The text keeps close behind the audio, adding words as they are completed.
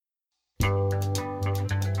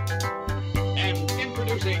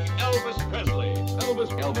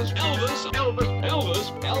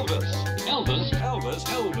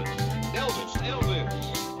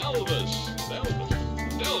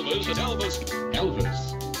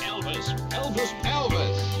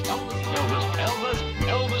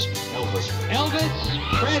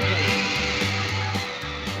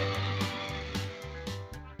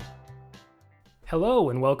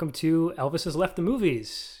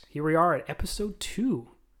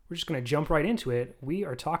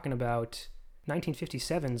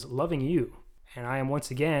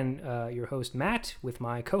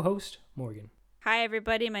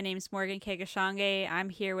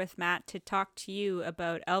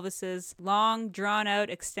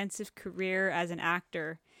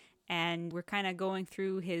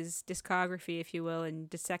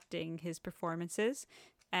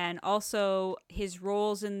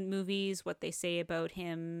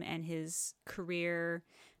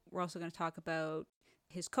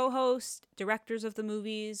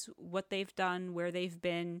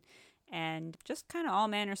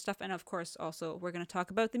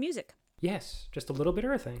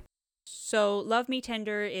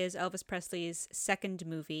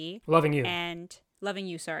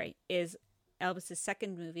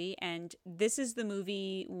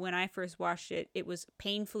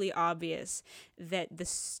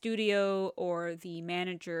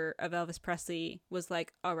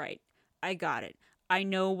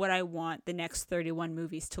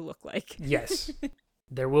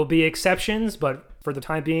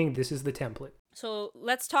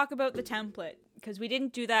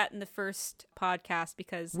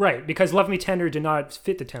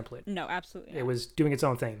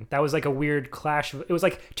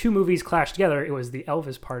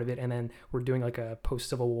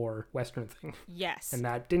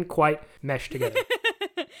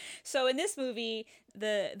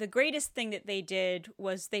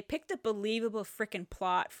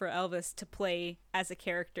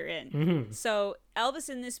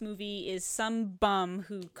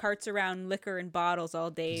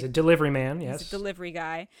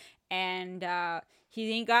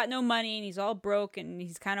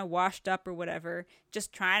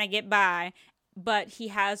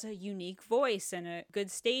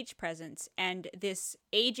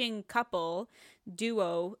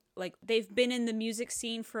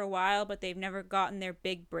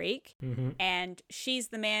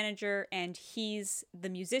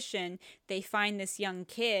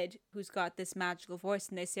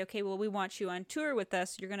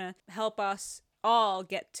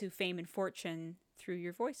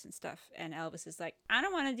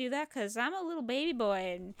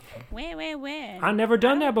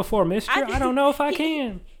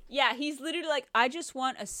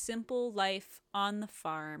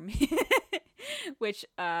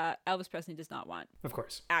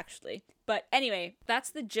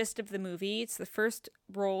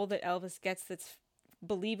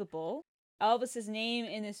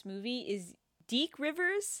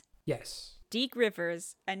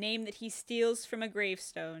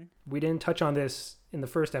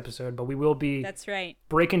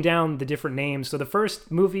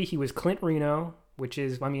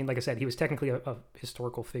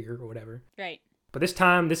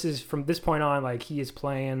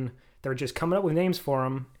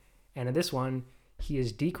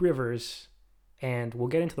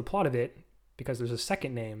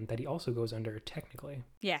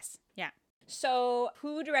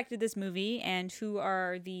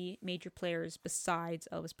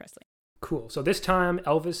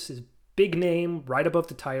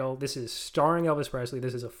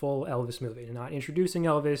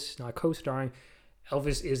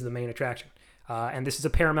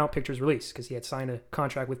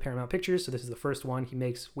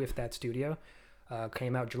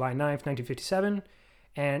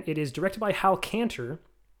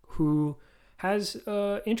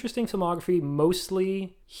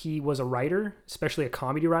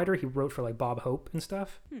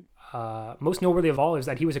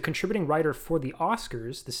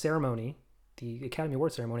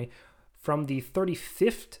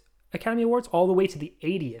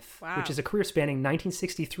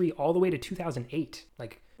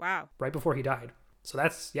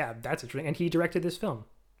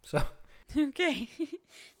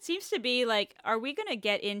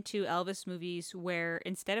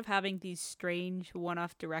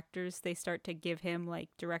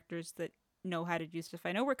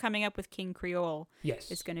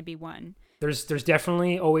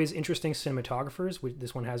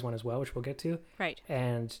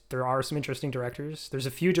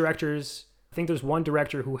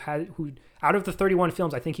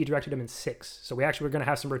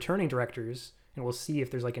and we'll see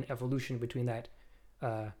if there's like an evolution between that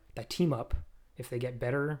team up, if they get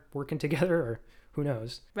better working together, or who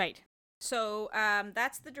knows. Right. So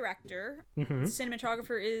that's the director. Mm-hmm. The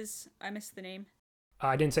cinematographer is, I missed the name.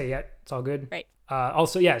 I didn't say yet. It's all good. Right.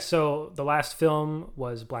 Also, yeah, so the last film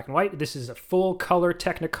was black and white. This is a full color,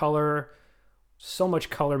 Technicolor, so much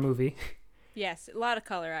color movie. Yes, a lot of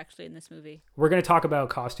color actually in this movie. We're going to talk about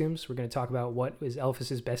costumes. We're going to talk about what is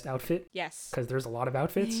Elvis's best outfit. Yes. Because there's a lot of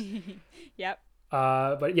outfits. Yep.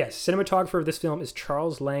 But yes, cinematographer of this film is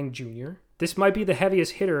Charles Lang Jr. This might be the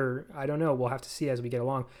heaviest hitter. I don't know. We'll have to see as we get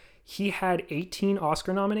along. He had 18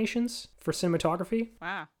 Oscar nominations for cinematography.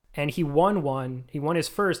 Wow. And he won one. He won his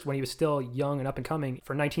first when he was still young and up and coming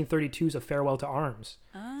for 1932's A Farewell to Arms.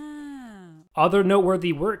 Ah. Other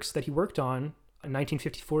noteworthy works that he worked on,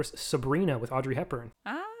 1954's Sabrina with Audrey Hepburn.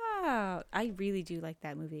 Ah. I really do like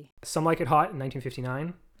that movie. Some Like It Hot in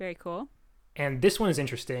 1959. Very cool. And this one is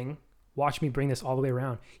interesting. Watch me bring this all the way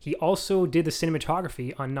around. He also did the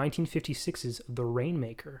cinematography on 1956's The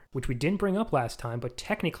Rainmaker, which we didn't bring up last time, but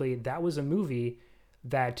technically that was a movie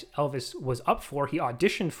that Elvis was up for. He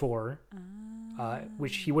auditioned for,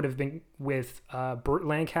 which he would have been with Burt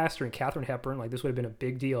Lancaster and Katharine Hepburn. Like, this would have been a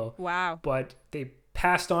big deal. Wow. But they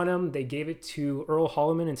passed on him. They gave it to Earl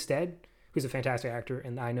Holliman instead, who's a fantastic actor,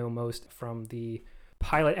 and I know most from the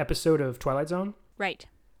pilot episode of Twilight Zone. Right.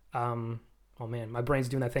 Oh man, my brain's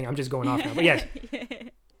doing that thing. I'm just going off now. But yes.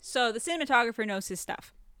 So the cinematographer knows his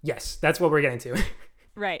stuff. Yes, that's what we're getting to.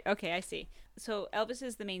 Right. Okay, I see. So Elvis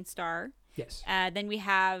is the main star. Yes. Then we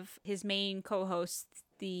have his main co-host,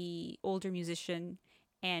 the older musician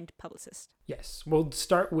and publicist. Yes. We'll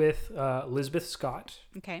start with Elizabeth Scott.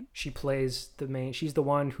 Okay. She plays she's the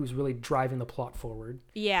one who's really driving the plot forward.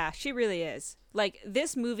 Yeah, she really is. Like,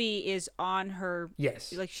 this movie is on her.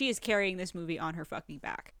 Yes. Like, she is carrying this movie on her fucking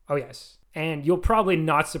back. Oh, yes. And you'll probably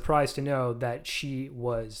not surprised to know that she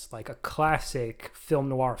was like a classic film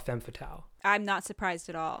noir femme fatale. I'm not surprised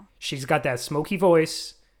at all. She's got that smoky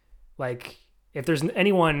voice. Like, if there's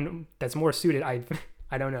anyone that's more suited, I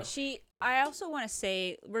don't know. I also want to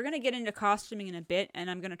say, we're going to get into costuming in a bit, and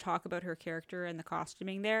I'm going to talk about her character and the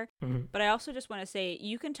costuming there. Mm-hmm. But I also just want to say,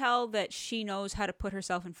 you can tell that she knows how to put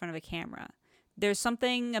herself in front of a camera. There's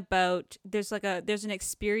something about, there's an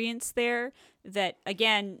experience there that,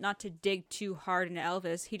 again, not to dig too hard into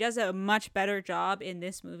Elvis, he does a much better job in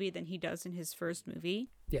this movie than he does in his first movie.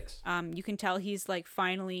 Yes. You can tell he's like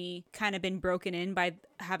finally kind of been broken in by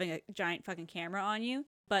having a giant fucking camera on you.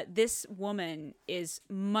 But this woman is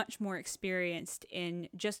much more experienced in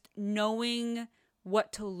just knowing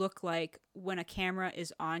what to look like when a camera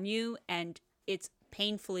is on you, and it's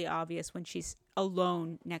painfully obvious when she's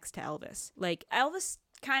alone next to Elvis. Like, Elvis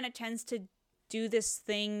kind of tends to do this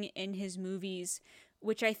thing in his movies,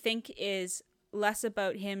 which I think is less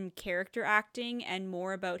about him character acting and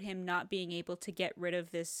more about him not being able to get rid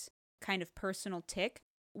of this kind of personal tick,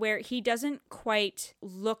 where he doesn't quite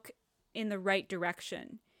look in the right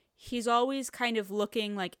direction. He's always kind of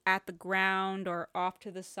looking like at the ground or off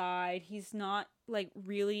to the side. He's not like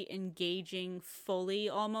really engaging fully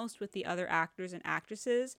almost with the other actors and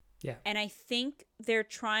actresses. Yeah. And I think they're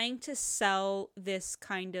trying to sell this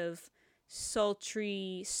kind of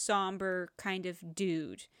sultry, somber kind of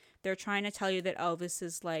dude. They're trying to tell you that Elvis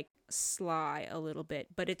is like sly a little bit,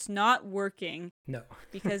 but it's not working. No.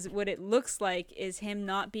 Because what it looks like is him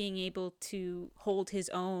not being able to hold his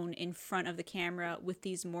own in front of the camera with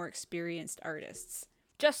these more experienced artists.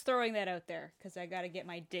 Just throwing that out there because I got to get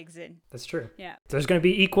my digs in. That's true. Yeah. There's going to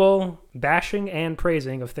be equal bashing and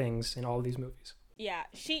praising of things in all of these movies. Yeah,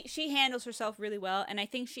 she handles herself really well, and I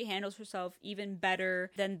think she handles herself even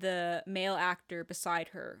better than the male actor beside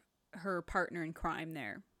her partner in crime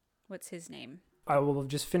there. What's his name? I will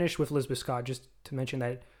just finish with Elizabeth Scott, just to mention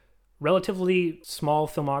that relatively small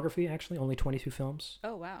filmography, actually, only 22 films.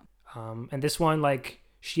 Oh, wow. And this one, like,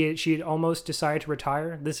 she had almost decided to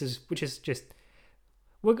retire. Which is just...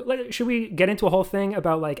 should we get into a whole thing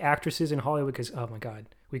about, like, actresses in Hollywood? Because, oh my God,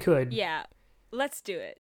 we could. Yeah, let's do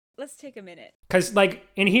it. Let's take a minute. Because, like,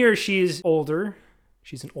 in here, she's an older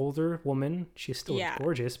woman. She's still Yeah.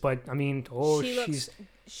 gorgeous, but, I mean,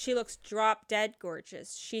 She looks drop dead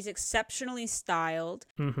gorgeous. She's exceptionally styled.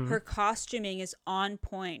 Mm-hmm. Her costuming is on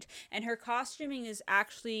point. And her costuming is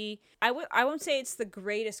actually, I won't say it's the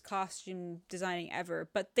greatest costume designing ever,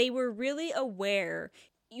 but they were really aware.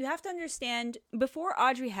 You have to understand, before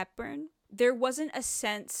Audrey Hepburn, there wasn't a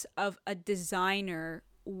sense of a designer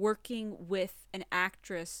working with an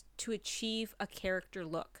actress to achieve a character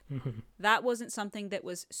look. Mm-hmm. That wasn't something that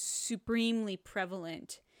was supremely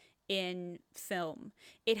prevalent in film.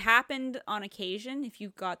 It happened on occasion if you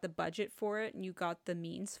got the budget for it and you got the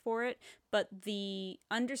means for it, but the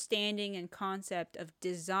understanding and concept of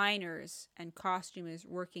designers and costumers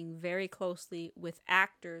working very closely with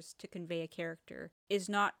actors to convey a character is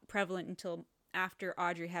not prevalent until after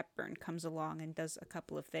Audrey Hepburn comes along and does a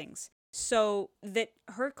couple of things. So that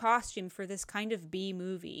her costume for this kind of B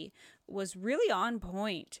movie was really on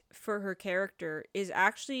point for her character is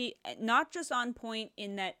actually not just on point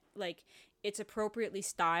in that, like, it's appropriately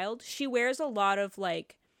styled. She wears a lot of,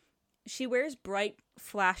 like, she wears bright,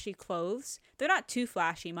 flashy clothes. They're not too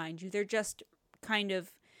flashy, mind you. They're just kind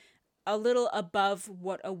of a little above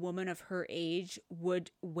what a woman of her age would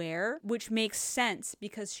wear, which makes sense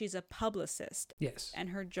because she's a publicist. Yes. And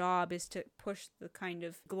her job is to push the kind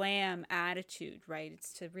of glam attitude, right?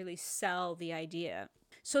 It's to really sell the idea.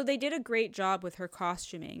 So they did a great job with her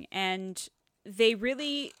costuming, and they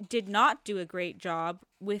really did not do a great job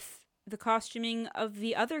with the costuming of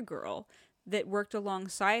the other girl that worked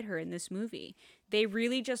alongside her in this movie. They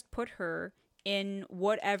really just put her in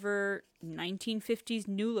whatever 1950s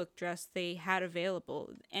new look dress they had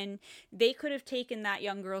available. And they could have taken that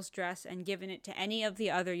young girl's dress and given it to any of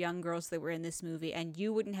the other young girls that were in this movie, and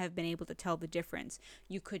you wouldn't have been able to tell the difference.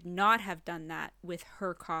 You could not have done that with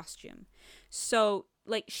her costume. So,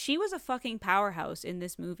 like, she was a fucking powerhouse in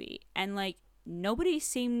this movie, and, like, nobody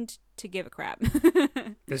seemed to give a crap.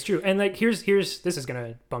 That's true. And, like, here's this is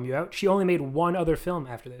gonna bum you out. She only made one other film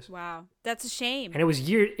after this. Wow, that's a shame. And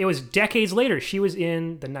it was decades later. She was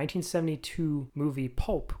in the 1972 movie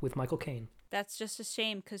Pulp with Michael Caine. That's just a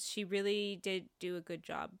shame because she really did do a good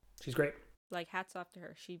job. She's great. Like, hats off to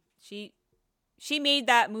her. She made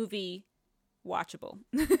that movie watchable.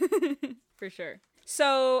 For sure.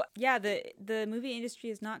 So, yeah, the movie industry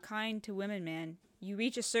is not kind to women, man. You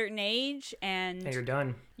reach a certain age and you're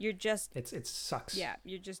done. You're just... It sucks. Yeah,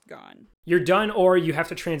 you're just gone. You're done, or you have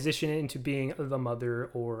to transition into being the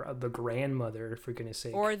mother or the grandmother, for goodness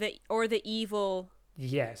sake. Or the evil...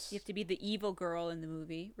 Yes. You have to be the evil girl in the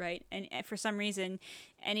movie, right? And for some reason,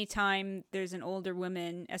 anytime there's an older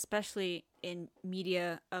woman, especially in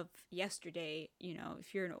media of yesterday, you know,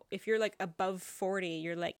 if you're like above 40,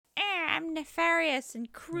 you're like, I'm nefarious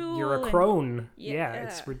and cruel. You're a crone. Yeah. Yeah,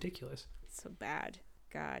 it's ridiculous. So bad.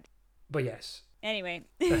 God. But yes. Anyway,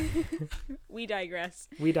 we digress.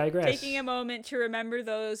 We digress. Taking a moment to remember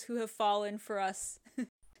those who have fallen for us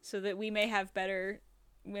so that we may have better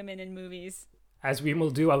women in movies. As we will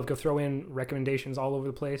do, I'll go throw in recommendations all over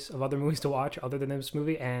the place of other movies to watch other than this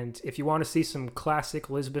movie. And if you want to see some classic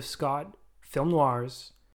Elizabeth Scott film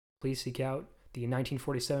noirs, please seek out the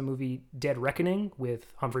 1947 movie Dead Reckoning with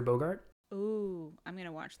Humphrey Bogart. Ooh, I'm going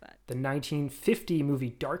to watch that. The 1950 movie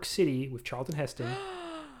Dark City with Charlton Heston.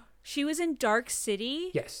 She was in Dark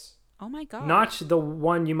City? Yes. Oh my God. Not the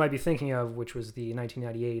one you might be thinking of, which was the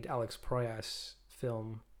 1998 Alex Proyas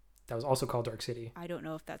film that was also called Dark City. I don't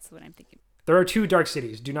know if that's the one I'm thinking. There are two Dark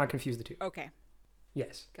Cities. Do not confuse the two. Okay.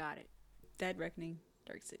 Yes. Got it. Dead Reckoning,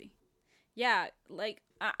 Dark City. Yeah, like,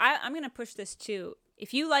 I'm going to push this too.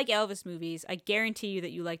 If you like Elvis movies, I guarantee you that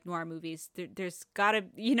you like noir movies. There's gotta,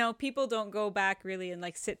 you know, people don't go back really and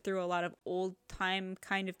like sit through a lot of old time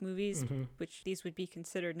kind of movies, which these would be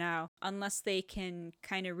considered now, unless they can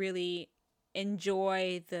kind of really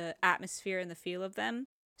enjoy the atmosphere and the feel of them.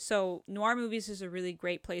 So noir movies is a really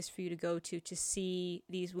great place for you to go to see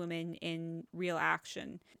these women in real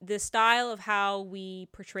action. The style of how we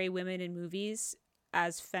portray women in movies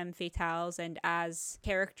as femme fatales and as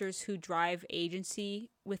characters who drive agency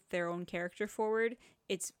with their own character forward,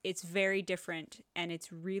 it's very different, and it's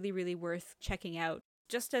really, really worth checking out.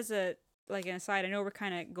 Just as an aside, I know we're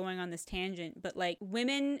kind of going on this tangent, but like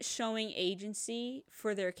women showing agency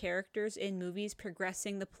for their characters in movies,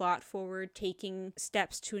 progressing the plot forward, taking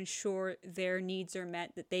steps to ensure their needs are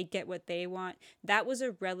met, that they get what they want, that was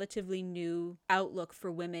a relatively new outlook for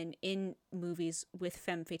women in movies with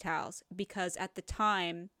femme fatales, because at the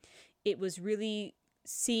time it was really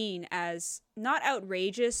seen as not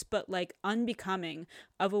outrageous but like unbecoming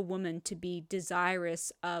of a woman to be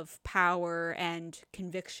desirous of power and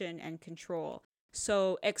conviction and control.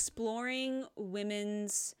 So exploring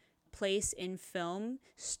women's place in film,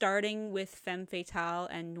 starting with femme fatale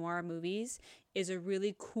and noir movies, is a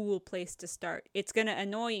really cool place to start. It's going to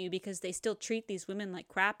annoy you because they still treat these women like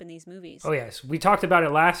crap in these movies. Oh yes, we talked about it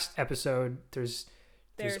last episode.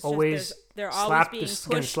 They're always being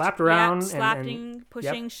pushed, slapped around, slapping,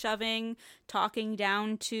 pushing, shoving, talking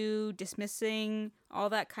down to, dismissing, all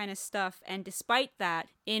that kind of stuff. And despite that,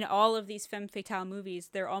 in all of these femme fatale movies,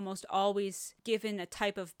 they're almost always given a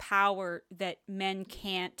type of power that men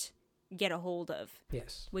can't get a hold of,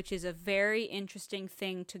 Yes. which is a very interesting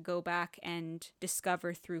thing to go back and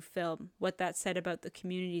discover through film. What that said about the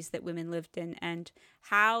communities that women lived in and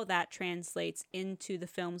how that translates into the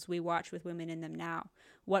films we watch with women in them now.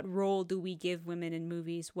 What role do we give women in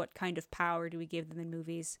movies? What kind of power do we give them in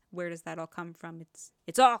movies? Where does that all come from?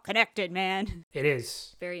 It's all connected, man. It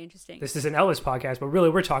is. Very interesting. This is an Elvis podcast, but really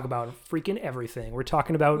we're talking about freaking everything. We're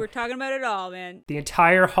talking about it all, man. the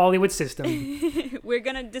entire Hollywood system. We're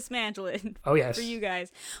gonna dismantle it. Oh, yes. For you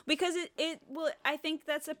guys, because I think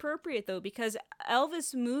that's appropriate though, because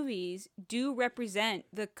Elvis movies do represent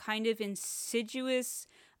the kind of insidious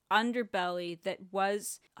underbelly that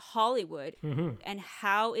was Hollywood and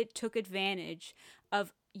how it took advantage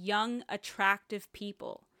of young, attractive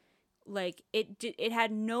people. Like it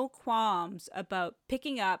had no qualms about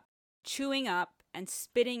picking up, chewing up, and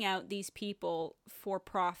spitting out these people for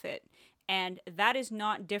profit. And that is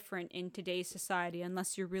not different in today's society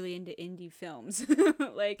unless you're really into indie films.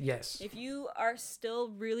 Like, Yes. if you are still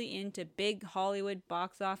really into big Hollywood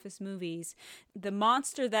box office movies, the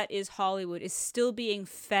monster that is Hollywood is still being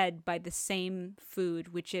fed by the same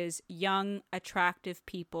food, which is young, attractive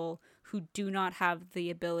people who do not have the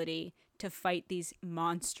ability to fight these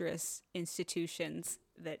monstrous institutions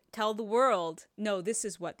that tell the world, no, this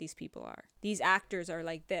is what these people are. These actors are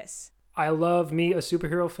like this. I love me a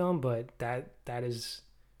superhero film, but that is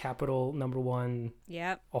capital number one.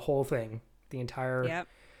 Yep. A whole thing. The entire Yep.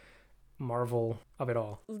 marvel of it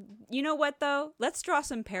all. You know what, though? Let's draw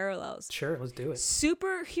some parallels. Sure, let's do it.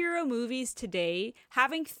 Superhero movies today,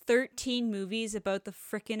 having 13 movies about the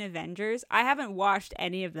frickin' Avengers. I haven't watched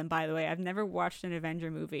any of them, by the way. I've never watched an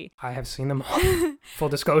Avenger movie. I have seen them all. Full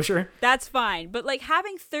disclosure. That's fine. But like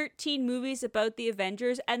having 13 movies about the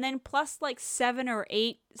Avengers and then plus like 7 or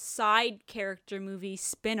 8 side character movie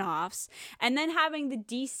spin-offs and then having the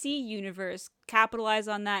DC universe capitalize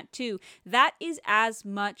on that too. That is as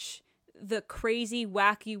much the crazy,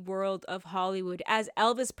 wacky world of Hollywood as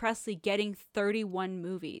Elvis Presley getting 31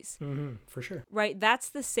 movies. For sure. Right? That's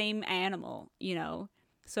the same animal, you know?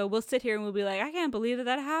 So we'll sit here and we'll be like, I can't believe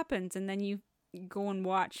that happens. And then you go and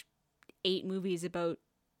watch 8 movies about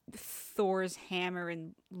Thor's hammer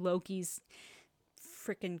and Loki's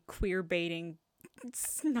freaking queer baiting.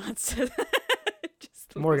 It's nuts.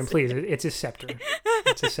 Just Morgan, listen. please. It's a scepter.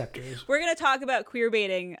 It's a scepter. We're going to talk about queer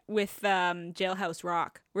baiting with Jailhouse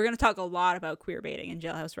Rock. We're going to talk a lot about queer baiting in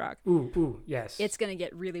Jailhouse Rock. Ooh, yes. It's going to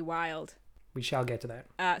get really wild. We shall get to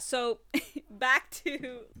that. So back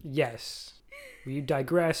to... Yes. We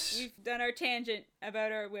digress. We've done our tangent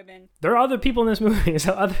about our women. There are other people in this movie,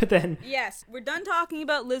 so other than... Yes, we're done talking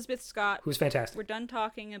about Lisbeth Scott. Who's fantastic. We're done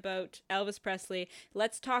talking about Elvis Presley.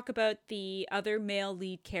 Let's talk about the other male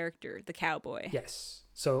lead character, the cowboy. Yes.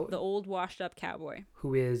 So... The old washed-up cowboy.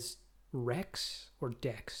 Who is Rex or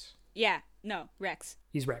Dex? Yeah, no, Rex.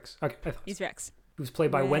 He's Rex. Okay, I thought. He's Rex. Who's played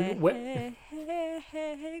by Rex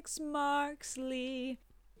Marksley.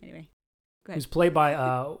 Anyway, go ahead. Who's played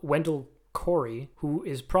by Wendell Corey, who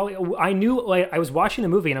is probably... I knew, like, I was watching the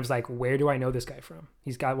movie and I was like, where do I know this guy from?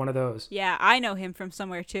 He's got one of those. Yeah, I know him from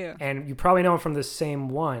somewhere too. And you probably know him from the same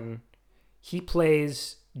one. He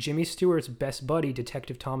plays Jimmy Stewart's best buddy,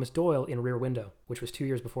 Detective Thomas Doyle, in Rear Window, which was 2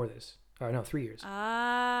 years before this. Oh, no, 3 years.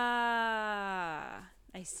 Ah,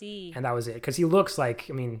 I see. And that was it. Because he looks like,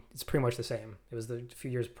 I mean, it's pretty much the same. It was a few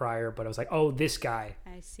years prior, but I was like, oh, this guy.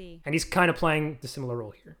 I see. And he's kind of playing the similar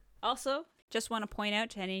role here. Also, just want to point out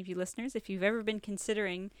to any of you listeners, if you've ever been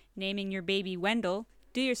considering naming your baby Wendell,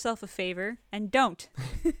 do yourself a favor and don't.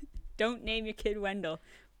 Don't name your kid Wendell.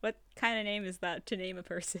 What kind of name is that to name a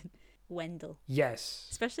person? Wendell. Yes.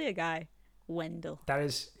 Especially a guy. Wendell. That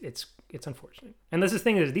is, it's unfortunate. And that's the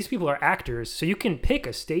thing is, these people are actors, so you can pick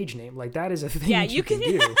a stage name. Like, that is a thing that you can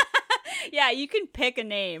do. Yeah, you can pick a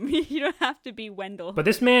name. You don't have to be Wendell. But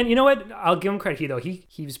this man, you know what? I'll give him credit, though.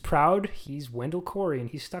 He was proud. He's Wendell Corey, and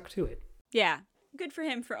he stuck to it. Yeah, good for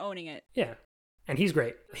him for owning it. Yeah. And he's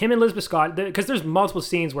great. Him and Elizabeth Scott, because there's multiple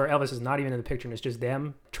scenes where Elvis is not even in the picture and it's just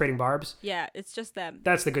them trading barbs. Yeah, it's just them.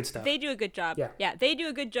 That's the good stuff. They do a good job. Yeah, they do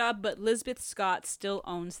a good job, but Lisbeth Scott still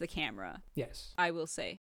owns the camera. Yes. I will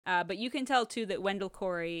say. But you can tell, too, that Wendell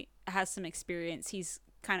Corey has some experience. He's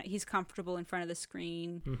comfortable in front of the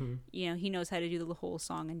screen. Mm-hmm. You know, he knows how to do the whole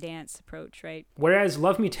song and dance approach, right? Whereas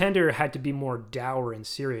Love Me Tender had to be more dour and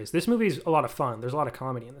serious. This movie's a lot of fun. There's a lot of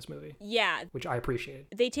comedy in this movie. Yeah. Which I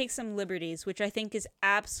appreciate. They take some liberties, which I think is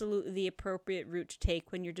absolutely the appropriate route to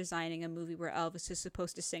take when you're designing a movie where Elvis is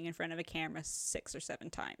supposed to sing in front of a camera 6 or 7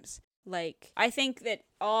 times. Like, I think that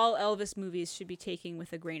all Elvis movies should be taken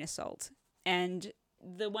with a grain of salt. And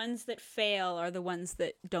the ones that fail are the ones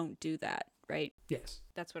that don't do that. right? Yes.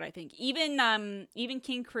 That's what I think. Even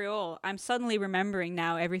King Creole, I'm suddenly remembering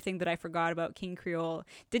now everything that I forgot about King Creole.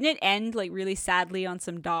 Didn't it end like really sadly on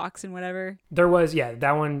some docks and whatever? There was, yeah,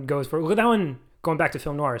 that one goes for, well, that one, going back to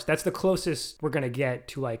film noirs, that's the closest we're going to get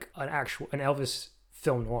to like an Elvis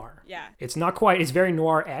film noir. Yeah. It's not quite, it's very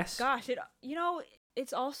noir-esque. Gosh,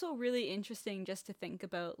 it's also really interesting just to think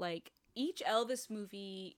about like each Elvis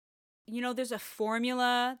movie. There's a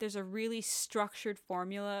formula, there's a really structured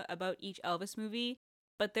formula about each Elvis movie,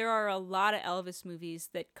 but there are a lot of Elvis movies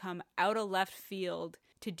that come out of left field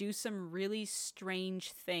to do some really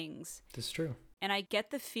strange things. That's true. And I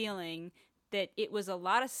get the feeling that it was a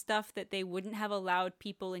lot of stuff that they wouldn't have allowed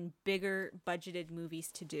people in bigger budgeted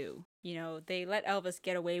movies to do. They let Elvis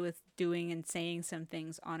get away with doing and saying some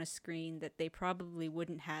things on a screen that they probably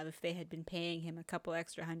wouldn't have if they had been paying him a couple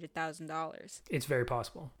extra $100,000. It's very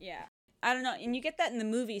possible. Yeah. I don't know. And you get that in the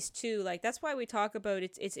movies too. Like, that's why we talk about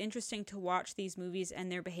it's interesting to watch these movies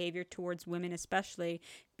and their behavior towards women, especially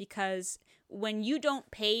because when you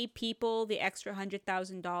don't pay people the extra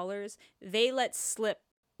 $100,000, they let slip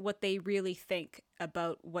what they really think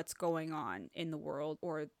about what's going on in the world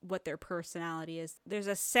or what their personality is. There's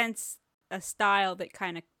a style that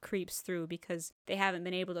kind of creeps through because they haven't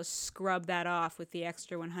been able to scrub that off with the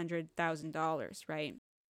extra $100,000, right?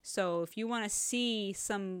 So if you want to see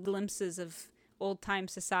some glimpses of old-time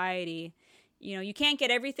society, you can't get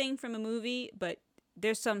everything from a movie, but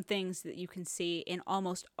there's some things that you can see in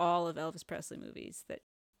almost all of Elvis Presley movies that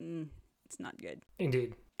it's not good.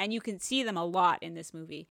 Indeed. And you can see them a lot in this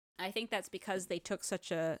movie. I think that's because they took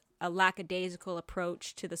such a lackadaisical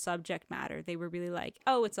approach to the subject matter. They were really like,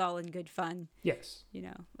 oh, it's all in good fun. Yes.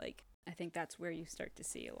 I think that's where you start to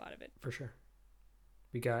see a lot of it. For sure.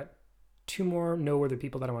 We got 2 more noteworthy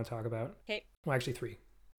people that I want to talk about. Okay. Well, actually 3.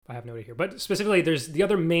 I have noted here. But specifically, there's the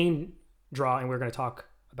other main draw, and we're going to talk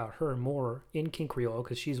about her more in King Creole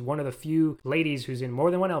because she's one of the few ladies who's in more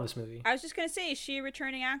than one Elvis movie. I was just going to say, is she a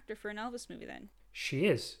returning actor for an Elvis movie then? She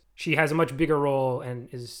is. She has a much bigger role and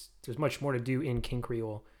there's much more to do in King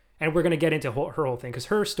Creole. And we're going to get into her whole thing because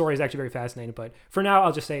her story is actually very fascinating. But for now,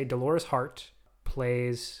 I'll just say Dolores Hart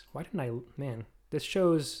plays... This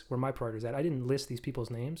shows where my priorities at. I didn't list these people's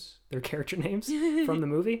names, their character names from the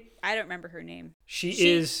movie. I don't remember her name. She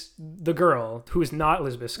is the girl who is not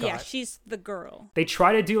Elizabeth Scott. Yeah, she's the girl. They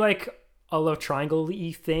try to do like a love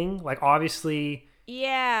triangle-y thing, like obviously.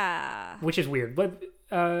 Yeah. Which is weird, but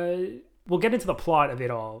we'll get into the plot of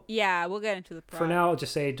it all. Yeah, we'll get into the plot. For now, I'll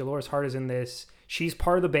just say Dolores Hart is in this. She's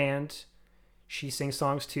part of the band. She sings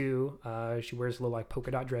songs too. She wears little like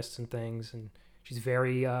polka dot dresses and things, and she's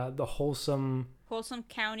very the wholesome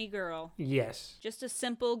county girl. Yes. Just a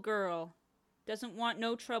simple girl. Doesn't want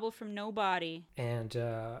no trouble from nobody. And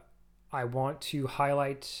I want to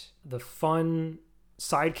highlight the fun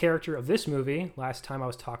side character of this movie. Last time I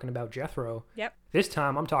was talking about Jethro. Yep. This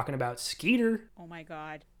time I'm talking about Skeeter. Oh my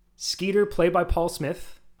God. Skeeter, played by Paul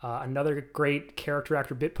Smith. Another great character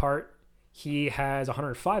actor bit part. He has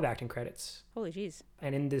 105 acting credits. Holy jeez.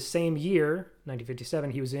 And in the same year,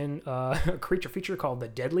 1957, he was in a creature feature called The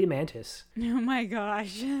Deadly Mantis. Oh my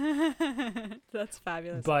gosh. That's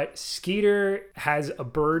fabulous. But Skeeter has a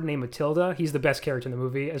bird named Matilda. He's the best character in the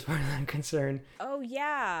movie as far as I'm concerned. Oh,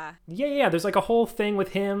 yeah. Yeah. There's like a whole thing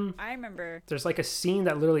with him. I remember. There's like a scene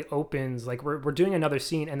that literally opens, like we're doing another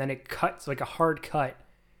scene and then it cuts, like a hard cut.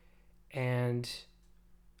 And...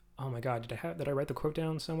 oh my God, did I write the quote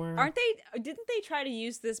down somewhere? Didn't they try to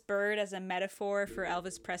use this bird as a metaphor for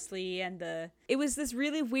Elvis Presley it was this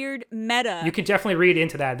really weird meta. You could definitely read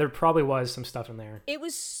into that. There probably was some stuff in there.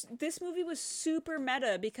 This movie was super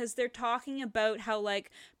meta because they're talking about how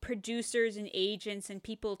like producers and agents and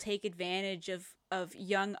people take advantage of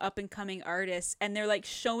young up and coming artists, and they're like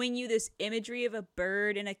showing you this imagery of a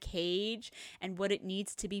bird in a cage and what it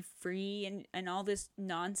needs to be free and all this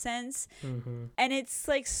nonsense. Mm-hmm. And it's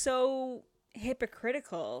like so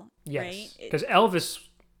hypocritical. Yes, right? Because Elvis,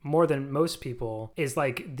 more than most people, is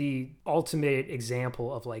like the ultimate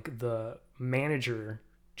example of like the manager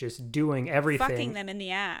just doing everything, fucking them in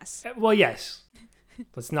the ass. Well, yes.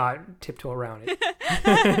 Let's not tiptoe around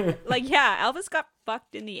it. Like, yeah, Elvis got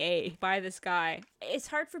fucked in the A by this guy. It's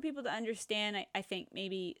hard for people to understand. I think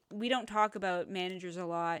maybe we don't talk about managers a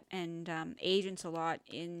lot and agents a lot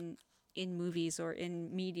in movies or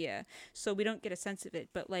in media, so we don't get a sense of it.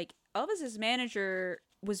 But like Elvis's manager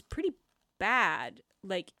was pretty bad.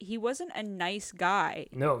 Like, he wasn't a nice guy.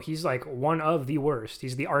 No, he's like one of the worst.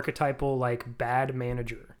 He's the archetypal like bad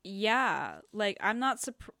manager. Yeah, like I'm not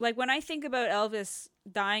like when I think about Elvis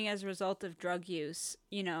dying as a result of drug use,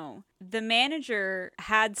 the manager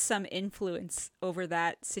had some influence over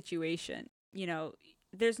that situation.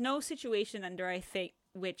 there's no situation under, I think,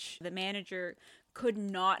 which the manager could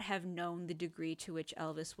not have known the degree to which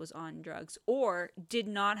Elvis was on drugs or did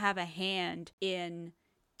not have a hand in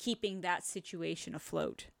keeping that situation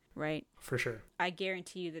afloat, right? For sure. I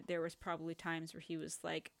guarantee you that there was probably times where he was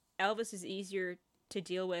like, Elvis is easier to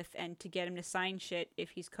deal with and to get him to sign shit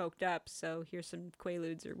if he's coked up, so here's some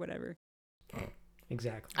Quaaludes or whatever.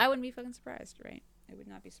 Exactly. I wouldn't be fucking surprised, right? I would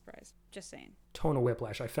not be surprised. Just saying. Tonal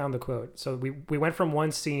whiplash. I found the quote. So we went from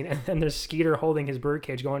one scene, and then there's Skeeter holding his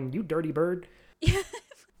birdcage going, "You dirty bird."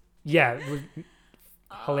 Yeah.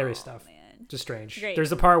 Hilarious stuff. Man. Just strange. Great. There's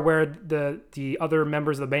the part where the other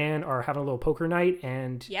members of the band are having a little poker night,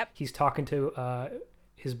 and he's talking to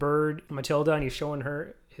his bird, Matilda, and he's showing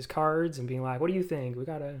her his cards and being like, "What do you think? We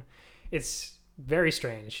gotta..." It's very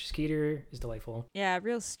strange. Skeeter is delightful. Yeah,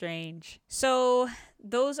 real strange. So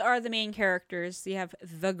those are the main characters. You have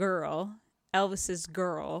the girl, Elvis's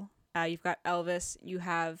girl. You've got Elvis. You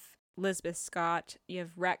have Elizabeth Scott. You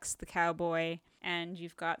have Rex the cowboy, and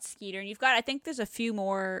you've got Skeeter. And you've got, I think there's a few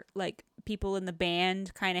more like people in the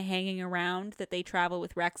band kind of hanging around that they travel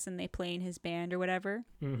with Rex and they play in his band or whatever.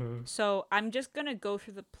 Mm-hmm. So I'm just gonna go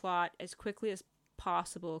through the plot as quickly as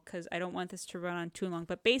possible because I don't want this to run on too long.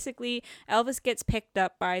 But basically, Elvis gets picked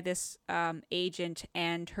up by this agent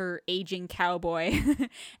and her aging cowboy,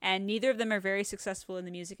 and neither of them are very successful in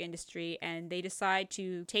the music industry, and they decide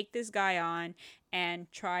to take this guy on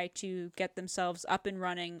and try to get themselves up and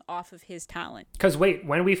running off of his talent. Because wait,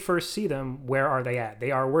 when we first see them, where are they at?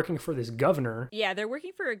 They are working for this governor. Yeah, they're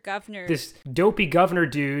working for a governor. This dopey governor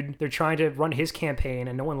dude. They're trying to run his campaign,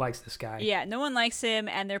 and no one likes this guy. Yeah, no one likes him,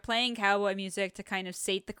 and they're playing cowboy music to kind of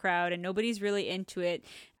sate the crowd, and nobody's really into it.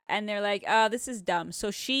 And they're like, oh, this is dumb.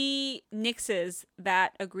 So she nixes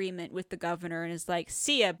that agreement with the governor and is like,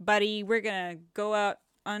 see ya, buddy. We're going to go out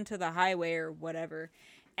onto the highway or whatever.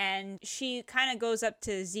 And she kind of goes up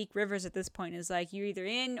to Zeke Rivers at this point and is like, you're either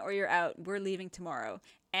in or you're out. We're leaving tomorrow.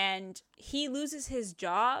 And he loses his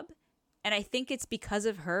job. And I think it's because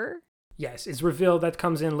of her. Yes, it's revealed that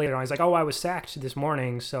comes in later on. He's like, oh, I was sacked this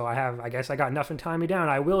morning, so I guess I got nothing tying me down.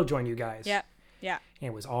 I will join you guys. Yeah. Yeah. And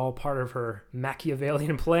it was all part of her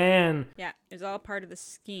Machiavellian plan. Yeah, it was all part of the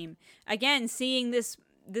scheme. Again, seeing this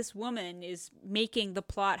woman is making the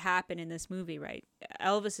plot happen in this movie, right?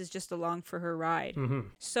 Elvis is just along for her ride. Mm-hmm.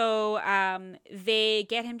 So they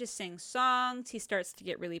get him to sing songs. He starts to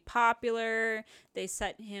get really popular. They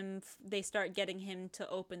start getting him to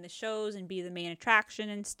open the shows and be the main attraction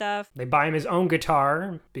and stuff. They buy him his own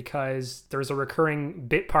guitar because there's a recurring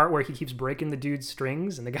bit part where he keeps breaking the dude's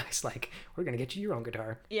strings, and the guy's like, we're going to get you your own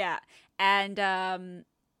guitar. Yeah. And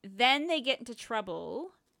then they get into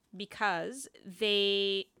trouble because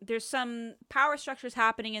there's some power structures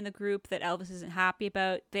happening in the group that Elvis isn't happy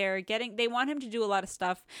about. They want him to do a lot of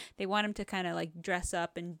stuff. They want him to kind of like dress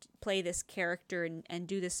up and play this character and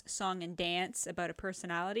do this song and dance about a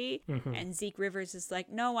personality. Mm-hmm. And Zeke Rivers is like,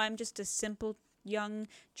 no, I'm just a simple, young,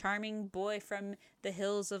 charming boy from the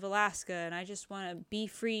hills of Alaska, and I just want to be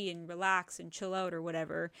free and relax and chill out or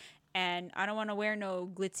whatever. And I don't want to wear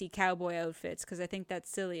no glitzy cowboy outfits because I think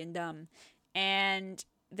that's silly and dumb. And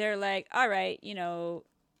they're like, all right,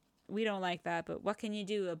 we don't like that, but what can you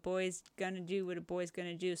do? A boy's gonna do what a boy's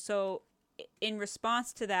gonna do. So in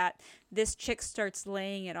response to that, this chick starts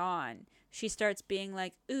laying it on. She starts being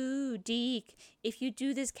like, ooh, Deke, if you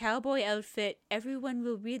do this cowboy outfit, everyone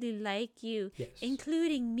will really like you, yes,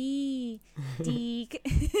 including me, Deke.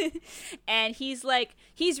 And he's like,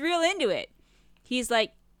 he's real into it. He's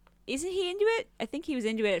like, isn't he into it? I think he was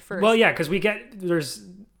into it at first. Well, yeah, because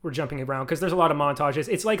we're jumping around because there's a lot of montages.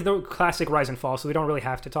 It's like the classic Rise and Fall, so we don't really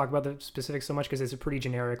have to talk about the specifics so much because it's a pretty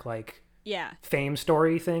generic, like, fame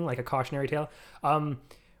story thing, like a cautionary tale.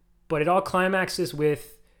 But it all climaxes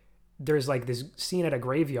with, there's like this scene at a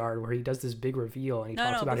graveyard where he does this big reveal and he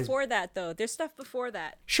talks about before that though. There's stuff before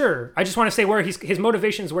that. Sure. I just want to say where his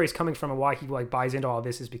motivations, where he's coming from and why he like buys into all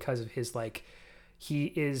this is because of his like, he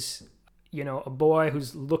is, a boy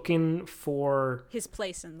who's looking for his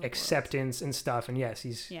place in the acceptance world and stuff. And yes,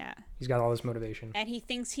 he's got all this motivation. And he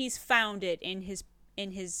thinks he's found it in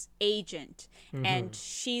his agent. Mm-hmm. And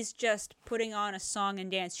she's just putting on a song and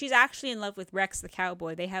dance. She's actually in love with Rex the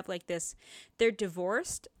cowboy. They have like this, they're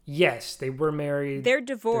divorced. Yes, they were married. They're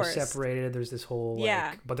divorced. They're separated. There's this whole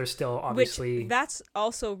but they're still obviously. That's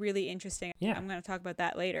also really interesting. Yeah. I'm going to talk about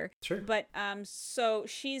that later. Sure. But so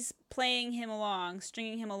she's playing him along,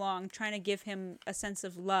 stringing him along, trying to give him a sense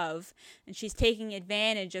of love, and she's taking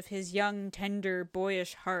advantage of his young, tender,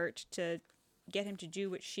 boyish heart to get him to do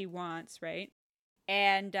what she wants, right?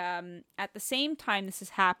 And at the same time this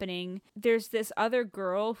is happening, there's this other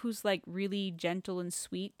girl who's like really gentle and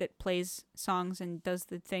sweet that plays songs and does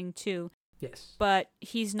the thing too. Yes. But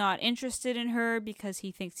he's not interested in her because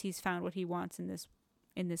he thinks he's found what he wants in this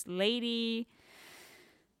lady.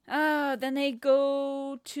 Then they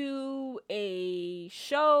go to a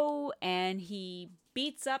show and he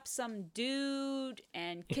beats up some dude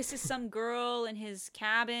and kisses some girl in his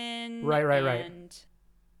cabin. Right. And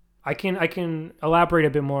I can elaborate a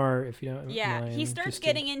bit more if you don't mind. He starts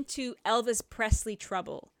getting into Elvis Presley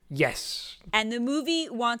trouble. Yes. And the movie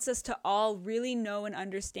wants us to all really know and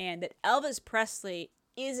understand that Elvis Presley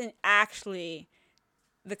isn't actually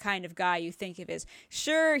the kind of guy you think of as.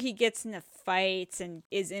 Sure, he gets into fights and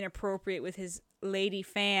is inappropriate with his lady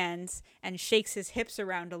fans and shakes his hips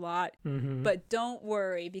around a lot. Mm-hmm. But don't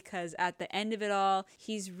worry, because at the end of it all,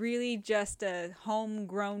 he's really just a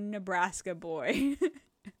homegrown Nebraska boy.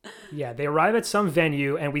 Yeah, they arrive at some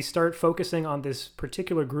venue and we start focusing on this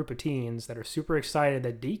particular group of teens that are super excited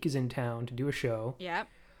that Deke is in town to do a show. Yep.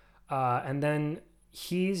 And then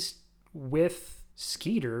he's with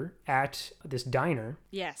Skeeter at this diner.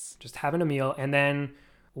 Yes. Just having a meal. And then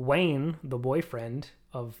Wayne, the boyfriend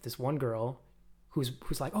of this one girl, who's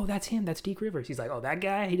like, oh, that's him. That's Deke Rivers. He's like, oh, that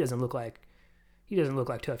guy? He doesn't look like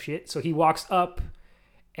tough shit. So he walks up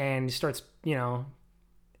and starts,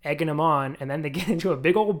 egging him on, and then they get into a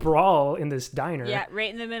big old brawl in this diner. Yeah, right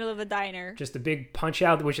in the middle of a diner. Just a big punch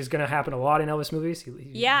out, which is going to happen a lot in Elvis movies.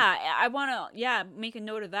 Yeah, I want to make a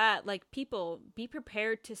note of that. Like, people, be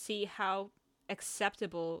prepared to see how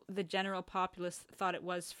acceptable the general populace thought it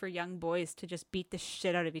was for young boys to just beat the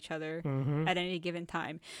shit out of each other at any given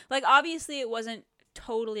time. Like, obviously it wasn't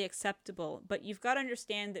totally acceptable, but you've got to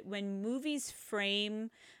understand that when movies frame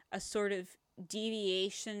a sort of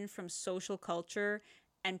deviation from social culture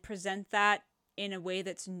and present that in a way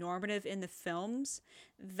that's normative in the films,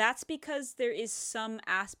 that's because there is some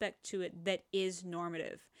aspect to it that is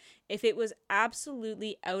normative. If it was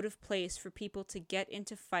absolutely out of place for people to get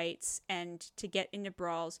into fights and to get into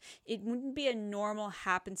brawls, it wouldn't be a normal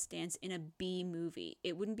happenstance in a B movie.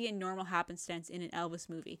 It wouldn't be a normal happenstance in an Elvis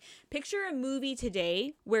movie. Picture a movie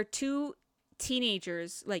today where two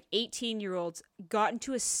teenagers, like 18-year-olds, got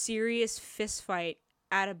into a serious fist fight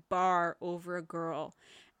at a bar over a girl,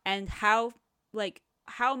 and how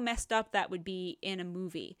messed up that would be in a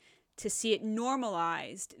movie to see it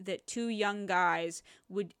normalized that two young guys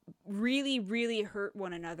would really, really hurt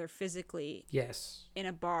one another physically. Yes. In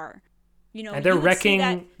a bar. And they're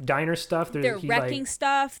wrecking diner stuff. They're wrecking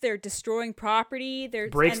stuff. They're destroying property.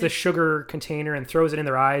 Breaks the sugar container and throws it in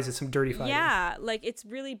their eyes. It's some dirty fighting. Yeah, like, it's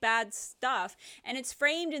really bad stuff. And it's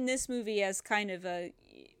framed in this movie as kind of a,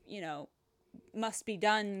 must be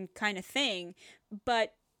done kind of thing.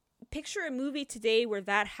 But picture a movie today where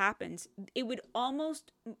that happens. It would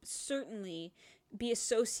almost certainly be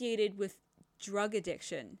associated with drug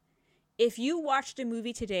addiction. If you watched a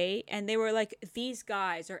movie today and they were like, these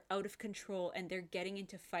guys are out of control and they're getting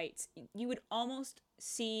into fights, you would almost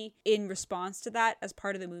see, in response to that as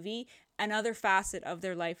part of the movie, another facet of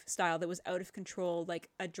their lifestyle that was out of control, like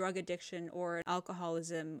a drug addiction or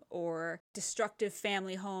alcoholism or destructive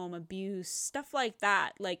family home abuse, stuff like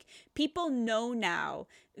that. Like, people know now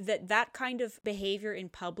that that kind of behavior in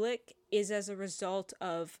public is as a result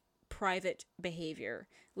of private behavior.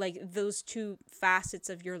 Like, those two facets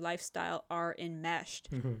of your lifestyle are enmeshed.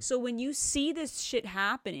 Mm-hmm. So when you see this shit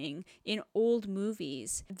happening in old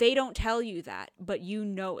movies, they don't tell you that, but you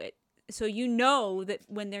know it. So you know that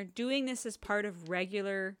when they're doing this as part of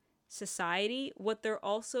regular society, what they're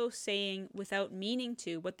also saying without meaning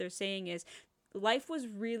to, what they're saying is, life was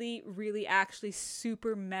really, really actually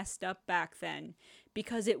super messed up back then,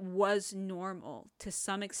 because it was normal to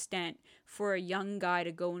some extent for a young guy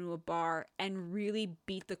to go into a bar and really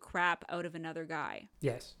beat the crap out of another guy.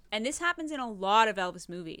 Yes. And this happens in a lot of Elvis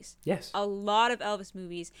movies. Yes. A lot of Elvis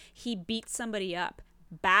movies, he beats somebody up.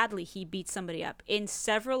 Badly, he beats somebody up. In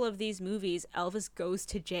several of these movies, Elvis goes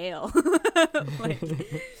to jail.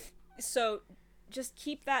 So just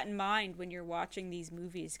keep that in mind when you're watching these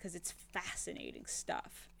movies, because it's fascinating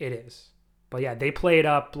stuff. It is. But yeah, they play it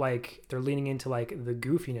up like they're leaning into like the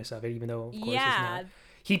goofiness of it, even though, of course, it's not.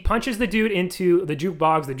 He punches the dude into the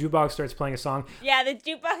jukebox. The jukebox starts playing a song. Yeah, the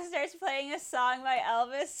jukebox starts playing a song by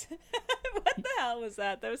Elvis. What the hell was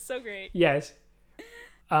that? That was so great. Yes.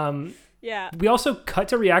 Yeah. We also cut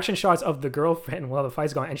to reaction shots of the girlfriend while the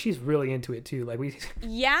fight's going, and she's really into it too.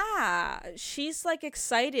 Yeah, she's like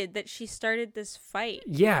excited that she started this fight.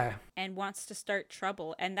 Yeah. And wants to start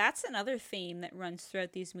trouble. And that's another theme that runs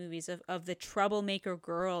throughout these movies of the troublemaker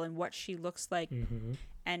girl and what she looks like,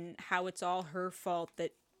 and how it's all her fault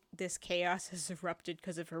that this chaos has erupted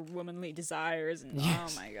because of her womanly desires. And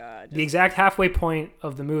Yes. oh my God. The exact halfway point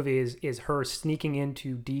of the movie is her sneaking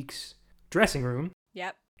into Deke's dressing room.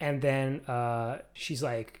 Yep. And then she's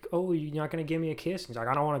like, oh, you're not going to give me a kiss? And he's like,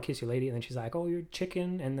 I don't want to kiss you, lady. And then she's like, oh, you're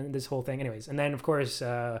chicken. And then this whole thing. Anyways. And then, of course,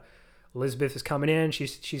 Elizabeth is coming in.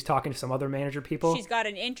 She's talking to some other manager people. She's got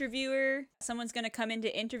an interviewer. Someone's going to come in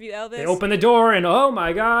to interview Elvis. They open the door and, oh,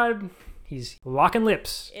 my God, he's locking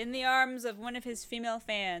lips. In the arms of one of his female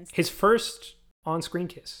fans. His first on-screen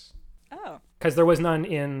kiss. Oh. Because there was none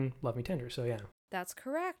in Love Me Tender, so yeah. That's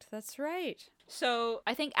correct. That's right. So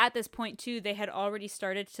I think at this point, too, they had already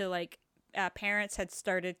started to, like, parents had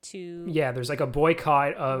started to Yeah, there's like a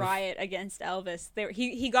boycott of... riot against Elvis.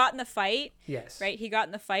 He got in the fight. Yes. Right? He got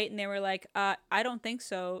in the fight, and they were like, I don't think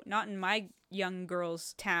so. Not in my young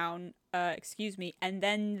girl's town. Excuse me. And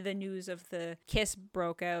then the news of the kiss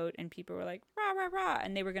broke out, and people were like, rah, rah, rah,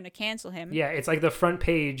 and they were going to cancel him. Yeah, it's like the front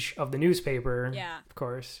page of the newspaper. Yeah. Of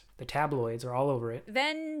course. The tabloids are all over it.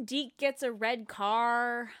 Then Deke gets a red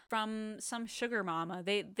car from some sugar mama.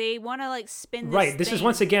 They want to like spin this Right. This is thing.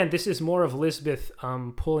 once again, this is more of Elizabeth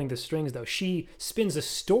pulling the strings though. She spins a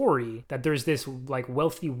story that there's this like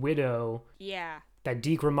wealthy widow Yeah. that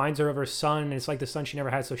Deke reminds her of her son, and it's like the son she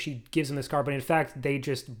never had, so she gives him this car. But in fact, they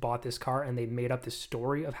just bought this car and they made up this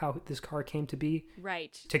story of how this car came to be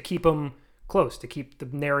Right. to keep him close, to keep the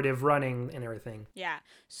narrative running and everything. Yeah.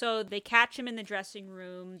 So they catch him in the dressing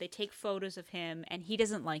room. They take photos of him, and he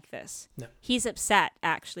doesn't like this. No. He's upset,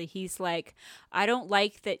 actually. He's like, I don't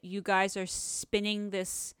like that you guys are spinning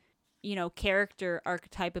this, character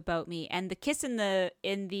archetype about me. And the kiss in the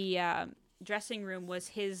dressing room was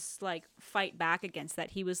his, like, fight back against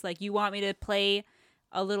that. He was like, you want me to play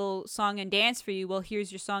a little song and dance for you? Well,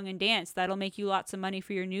 here's your song and dance. That'll make you lots of money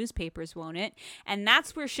for your newspapers, won't it? And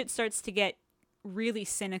that's where shit starts to get really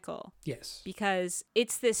cynical, Yes. because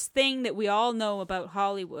it's this thing that we all know about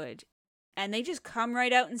Hollywood, and they just come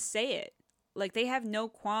right out and say it. Like, they have no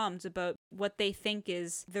qualms about what they think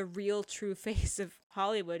is the real true face of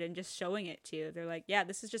Hollywood and just showing it to you. They're like, yeah,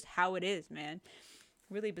 this is just how it is, man.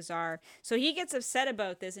 Really bizarre. So he gets upset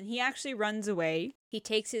about this, and he actually runs away. He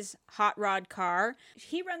takes his hot rod car.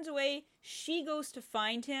 He runs away. She goes to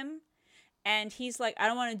find him. And he's like, I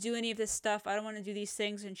don't want to do any of this stuff. I don't want to do these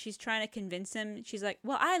things. And she's trying to convince him. She's like,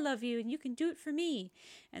 well, I love you and you can do it for me.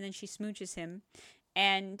 And then she smooches him.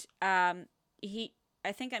 And I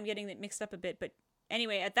think I'm getting it mixed up a bit. But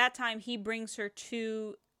anyway, at that time, he brings her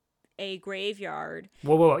to a graveyard.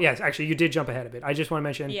 Whoa. Yes, actually, you did jump ahead a bit. I just want to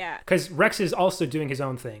mention, Yeah. because Rex is also doing his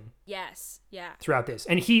own thing Yes. Yeah. throughout this,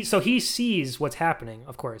 and he sees what's happening,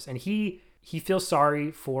 of course, and he feels sorry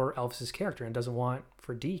for Elvis's character and doesn't want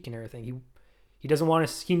for Deke and everything. He doesn't want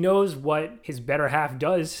to. He knows what his better half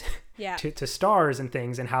does Yeah. to stars and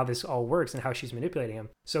things, and how this all works and how she's manipulating him.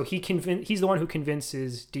 So he's the one who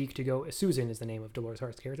convinces Deke to go. Susan is the name of Dolores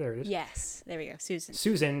Hart's character. There it is. Yes. There we go. Susan.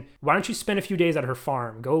 Susan, why don't you spend a few days at her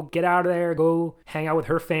farm? Go get out of there. Go hang out with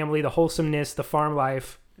her family, the wholesomeness, the farm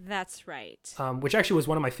life. That's right. Which actually was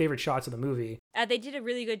one of my favorite shots of the movie. They did a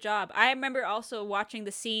really good job. I remember also watching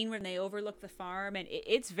the scene when they overlook the farm, and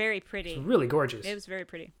it's very pretty. It's really gorgeous. It was very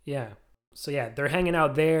pretty. Yeah. So yeah, they're hanging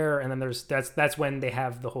out there, and then that's when they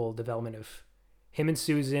have the whole development of him and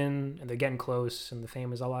Susan, and they're getting close, and the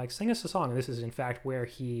fame is all like, sing us a song. And this is in fact where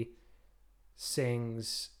he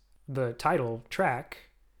sings the title track,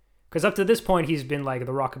 because up to this point he's been like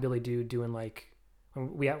the rockabilly dude doing like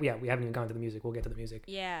we haven't even gone to the music. We'll get to the music.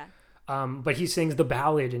 Yeah. But he sings the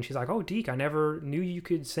ballad, and she's like, "Oh, Deke, I never knew you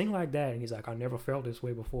could sing like that." And he's like, "I never felt this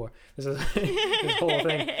way before." This is this whole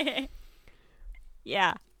thing.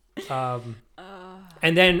 Yeah.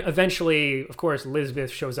 And then eventually, of course,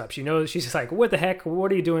 Elizabeth shows up. She knows, she's just like, "What the heck?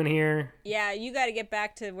 What are you doing here? Yeah, you got to get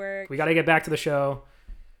back to work. We got to get back to the show."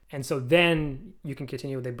 And so then you can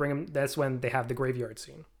continue. They bring him. That's when they have the graveyard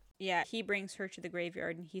scene. Yeah, he brings her to the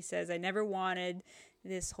graveyard, and he says, I never wanted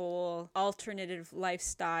this whole alternative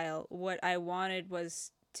lifestyle. What I wanted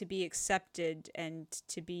was to be accepted and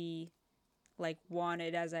to be, like,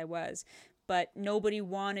 wanted as I was. But nobody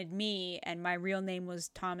wanted me, and my real name was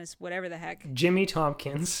Thomas whatever the heck. Jimmy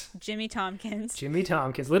Tompkins. Jimmy Tompkins. Jimmy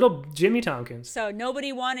Tompkins. Little Jimmy Tompkins. So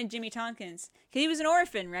nobody wanted Jimmy Tompkins. Because he was an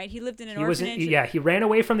orphan, right? He lived in an orphanage. He ran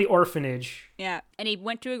away from the orphanage. Yeah, and he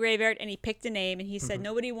went to a graveyard, and he picked a name, and he said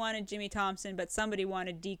nobody wanted Jimmy Thompson, but somebody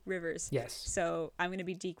wanted Deke Rivers. Yes. So I'm going to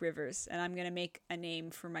be Deke Rivers, and I'm going to make a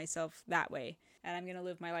name for myself that way, and I'm going to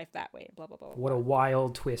live my life that way, blah, blah, blah. What a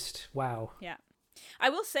wild twist. Wow. Yeah. I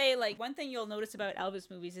will say, like, one thing you'll notice about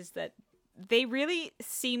Elvis movies is that they really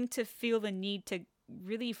seem to feel the need to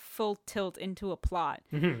really full tilt into a plot.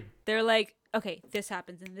 Mm-hmm. They're like, okay, this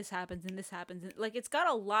happens and this happens and this happens. And, like, it's got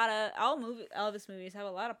a lot of Elvis movies have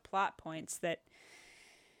a lot of plot points that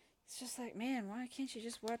it's just like, man, why can't you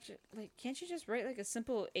just watch it? Like, can't you just write like a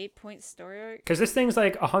simple 8-point story arc? Because this thing's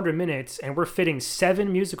like 100 minutes and we're fitting 7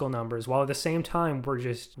 musical numbers while at the same time we're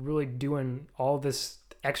just really doing all this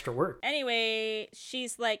extra work. Anyway,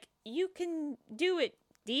 she's like, you can do it,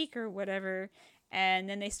 Deke, or whatever. And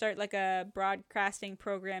then they start like a broadcasting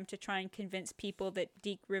program to try and convince people that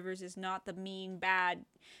Deke Rivers is not the mean, bad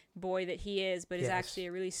boy that he is, but is actually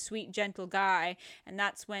a really sweet, gentle guy. And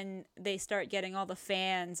that's when they start getting all the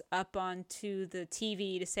fans up onto the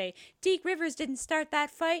TV to say, Deke Rivers didn't start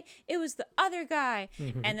that fight. It was the other guy.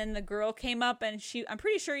 And then the girl came up and I'm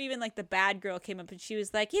pretty sure even like the bad girl came up and she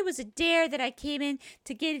was like, it was a dare that I came in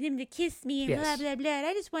to get him to kiss me and blah, blah, blah.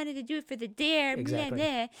 I just wanted to do it for the dare. Exactly. Blah,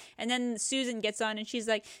 blah. And then Susan gets on and she's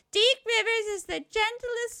like, Deke Rivers is the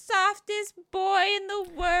gentlest, softest boy in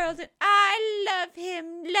the world and I love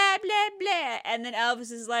him. Blah, blah, blah. And then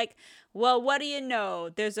Elvis is like, well, what do you know?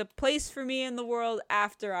 There's a place for me in the world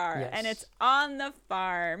after ours, and it's on the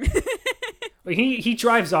farm. He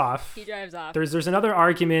drives off. He drives off. There's another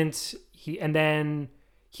argument. And then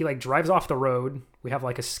he like drives off the road. We have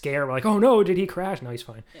like a scare. We're like, oh no, did he crash? No, he's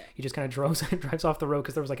fine. Yeah. He just kind of drives off the road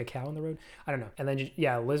because there was like a cow on the road. I don't know. And then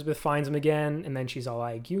Elizabeth finds him again, and then she's all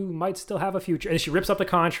like, you might still have a future. And she rips up the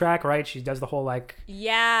contract, right? She does the whole like,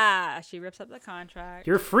 she rips up the contract.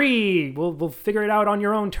 You're free. We'll figure it out on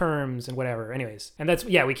your own terms and whatever. Anyways, and that's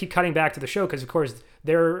we keep cutting back to the show because of course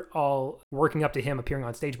they're all working up to him appearing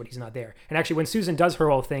on stage, but he's not there. And actually, when Susan does her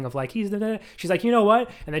whole thing of like she's like, you know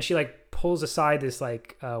what? And then she like pulls aside this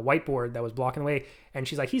like whiteboard that was blocking the way, and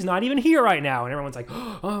she's like, he's not even here right now. And everyone's like,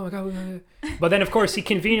 oh my god. But then of course he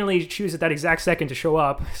conveniently chooses that exact second to show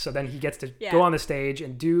up, so then he gets to go on the stage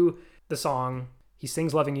and do the song. He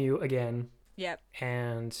sings Loving You again. Yep.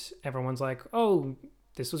 And everyone's like, oh,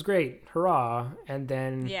 this was great, hurrah. And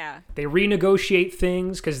then they renegotiate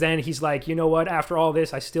things because then he's like, you know what, after all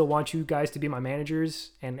this I still want you guys to be my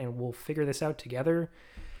managers and we'll figure this out together.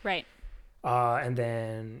 Right. And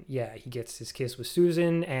then he gets his kiss with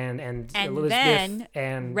Susan and Elizabeth, then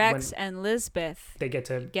and Rex and Lisbeth they get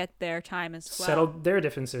to get their time as well, settle their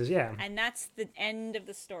differences. And that's the end of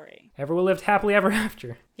the story. Everyone lived happily ever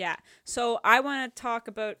after. So I want to talk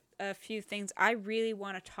about a few things. I really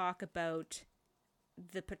want to talk about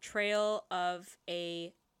the portrayal of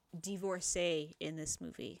a divorcee in this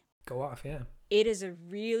movie. Go off. It is a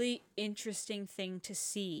really interesting thing to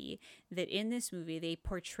see that in this movie, they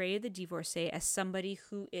portray the divorcee as somebody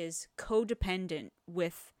who is codependent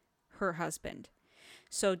with her husband.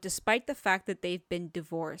 So despite the fact that they've been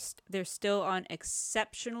divorced, they're still on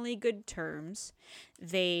exceptionally good terms.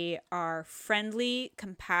 They are friendly,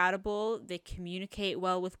 compatible, they communicate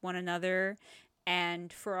well with one another,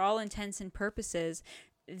 and for all intents and purposes,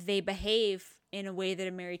 they behave in a way that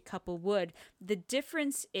a married couple would. The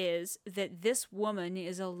difference is that this woman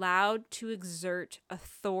is allowed to exert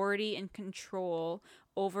authority and control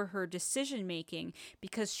over her decision making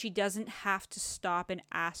because she doesn't have to stop and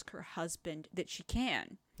ask her husband that she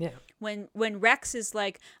can. When Rex is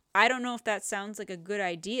like, I don't know if that sounds like a good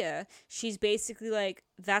idea, she's basically like,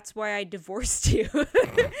 that's why I divorced you,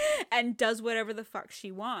 and does whatever the fuck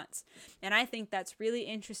she wants. And I think that's really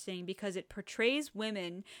interesting because it portrays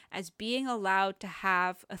women as being allowed to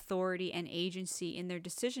have authority and agency in their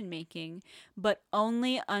decision making, but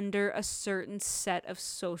only under a certain set of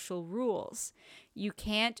social rules. You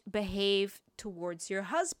can't behave towards your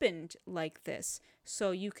husband like this, so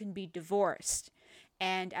you can be divorced.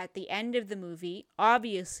 And at the end of the movie,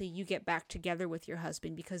 obviously you get back together with your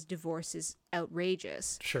husband because divorce is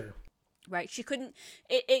outrageous. Sure. Right?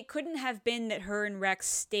 It couldn't have been that her and Rex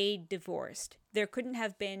stayed divorced. There couldn't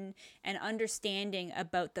have been an understanding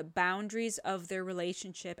about the boundaries of their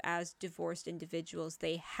relationship as divorced individuals.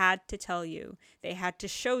 They had to tell you, they had to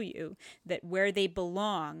show you that where they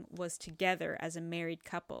belong was together as a married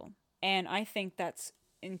couple. And I think that's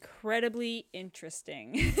incredibly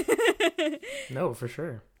interesting. No, for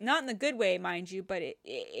sure. Not in the good way, mind you, but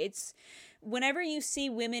it's whenever you see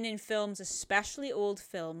women in films, especially old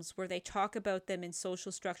films, where they talk about them in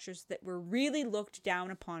social structures that were really looked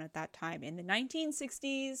down upon at that time. In the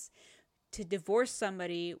 1960s, to divorce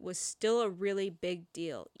somebody was still a really big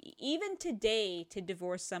deal. Even today, to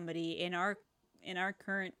divorce somebody in our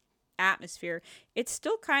current atmosphere, it's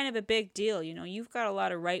still kind of a big deal. You know, you've got a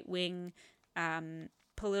lot of right-wing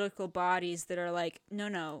political bodies that are like,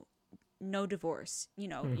 no divorce. You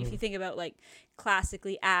know, if you think about like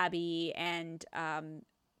classically Abby and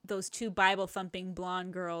those two Bible thumping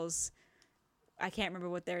blonde girls, I can't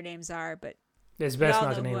remember what their names are, but It's We best all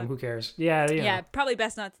not to know name who them. I'm- Who cares? Yeah, yeah. Yeah, probably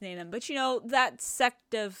best not to name them. But that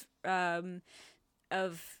sect of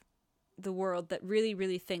the world that really,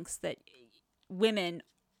 really thinks that women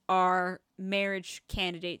are marriage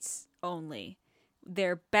candidates only.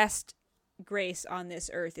 Their best grace on this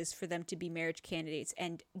earth is for them to be marriage candidates,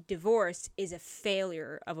 and divorce is a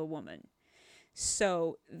failure of a woman.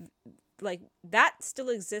 So, like, that still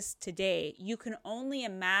exists today. You can only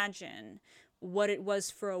imagine what it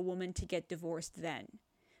was for a woman to get divorced then.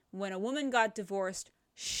 When a woman got divorced,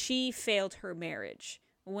 she failed her marriage.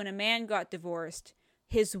 When a man got divorced,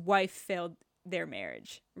 his wife failed their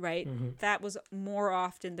marriage, right? That was more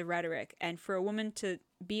often the rhetoric. And for a woman to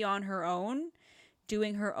be on her own,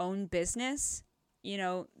 doing her own business,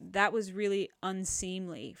 that was really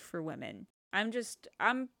unseemly for women.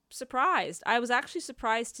 I'm surprised. I was actually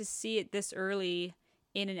surprised to see it this early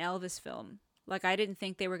in an Elvis film. Like, I didn't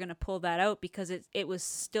think they were going to pull that out because it was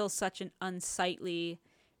still such an unsightly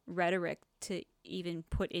rhetoric to even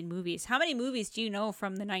put in movies. How many movies do you know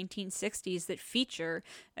from the 1960s that feature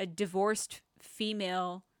a divorced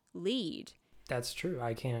female lead? That's true.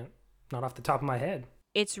 I can't, not off the top of my head.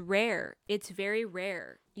 It's rare. It's very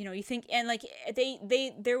rare. You think, and like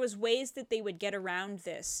there was ways that they would get around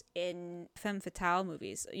this in femme fatale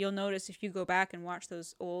movies. You'll notice if you go back and watch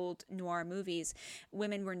those old noir movies,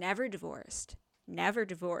 women were never divorced. Never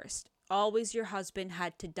divorced. Always your husband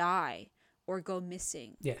had to die or go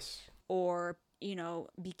missing. Yes. Or,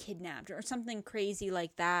 be kidnapped or something crazy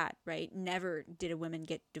like that, right? Never did a woman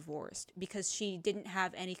get divorced because she didn't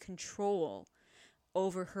have any control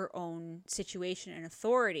over her own situation and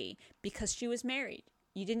authority because she was married.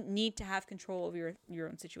 You didn't need to have control over your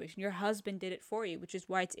own situation. Your husband did it for you, which is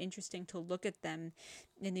why it's interesting to look at them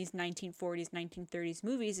in these 1940s, 1930s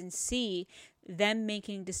movies and see them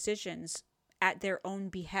making decisions at their own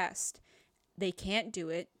behest. They can't do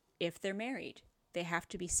it if they're married. They have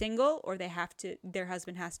to be single or their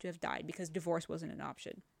husband has to have died because divorce wasn't an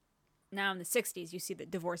option. Now in the 60s, you see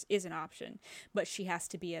that divorce is an option, but she has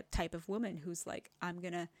to be a type of woman who's like, I'm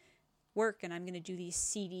going to work and I'm going to do these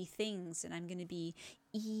seedy things and I'm going to be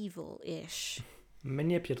evil-ish.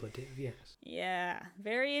 Manipulative, yes. Yeah,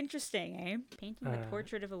 very interesting, eh? Painting the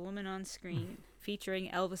portrait of a woman on screen featuring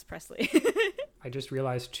Elvis Presley. I just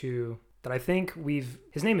realized too that I think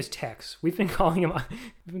his name is Tex. We've been calling him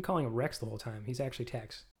Rex the whole time. He's actually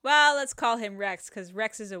Tex. Well, let's call him Rex because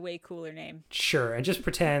Rex is a way cooler name. Sure, and just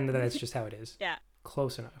pretend that that's just how it is. Yeah.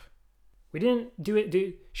 Close enough. We didn't do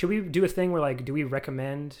it. Should we do a thing where, like, do we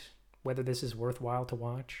recommend whether this is worthwhile to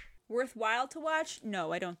watch? Worthwhile to watch?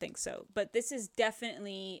 No, I don't think so. But this is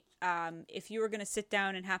definitely, if you were going to sit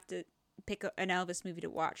down and have to pick an Elvis movie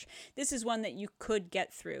to watch, this is one that you could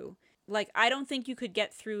get through. Like, I don't think you could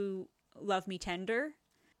get through Love Me Tender.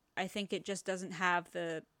 I think it just doesn't have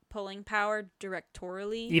the pulling power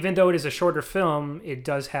directorially. Even though it is a shorter film, it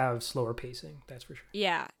does have slower pacing, that's for sure.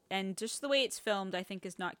 Yeah, and just the way it's filmed, I think,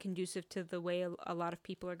 is not conducive to the way a lot of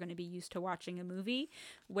people are going to be used to watching a movie,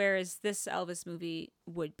 whereas this Elvis movie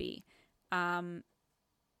would be.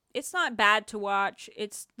 It's not bad to watch.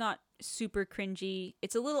 It's not super cringy.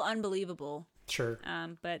 It's a little unbelievable. Sure.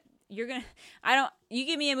 But you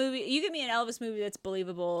give me an Elvis movie that's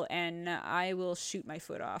believable and I will shoot my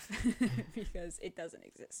foot off because it doesn't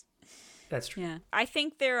exist. That's true. Yeah. I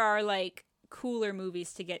think there are like cooler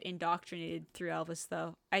movies to get indoctrinated through Elvis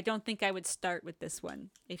though. I don't think I would start with this one.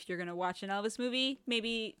 If you're going to watch an Elvis movie,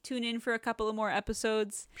 maybe tune in for a couple of more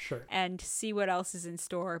episodes. Sure. And see what else is in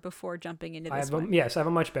store before jumping into this one. Yes, I have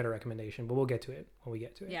a much better recommendation, but we'll get to it when we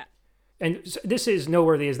get to it. Yeah. And this is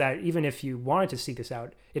noteworthy is that even if you wanted to seek this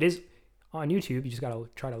out, it is on YouTube. You just got to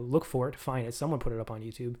try to look for it, find it. Someone put it up on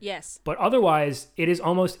YouTube. Yes. But otherwise, it is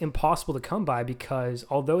almost impossible to come by because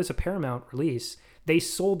although it's a Paramount release, they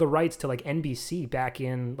sold the rights to like NBC back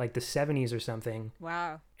in like the 70s or something.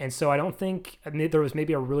 Wow. And so I don't think, there was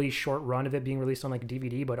maybe a really short run of it being released on like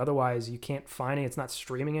DVD, but otherwise you can't find it. It's not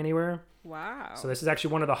streaming anywhere. Wow. So this is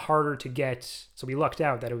actually one of the harder to get. So we lucked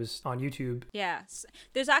out that it was on YouTube. Yes.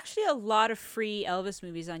 There's actually a lot of free Elvis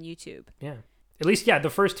movies on YouTube. Yeah. At least, yeah,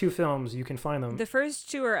 the first two films, you can find them. The first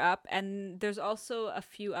two are up, and there's also a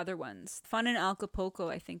few other ones. Fun in Acapulco,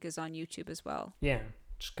 I think, is on YouTube as well. Yeah.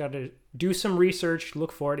 Just got to do some research,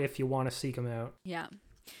 look for it if you want to seek them out. Yeah.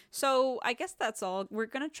 So I guess that's all. We're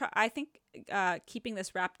going to try. I think keeping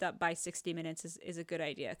this wrapped up by 60 minutes is a good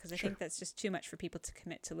idea because I think that's just too much for people to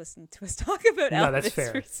commit to listen to us talk about Elvis. No, that's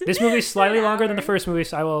fair. This movie's slightly longer than the first movie,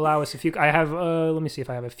 so I will allow us a few. I have, let me see if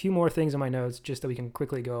I have a few more things in my notes just that we can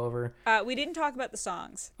quickly go over. We didn't talk about the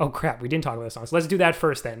songs. Oh, crap. We didn't talk about the songs. Let's do that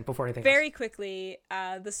first then before anything else. Very quickly,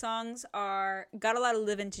 the songs are Got a Lot of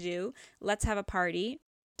Living to Do, Let's Have a Party,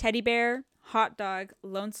 Teddy Bear, Hot Dog,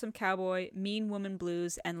 Lonesome Cowboy, Mean Woman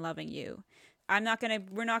Blues, and Loving You. We're not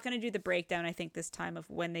gonna do the breakdown, I think, this time of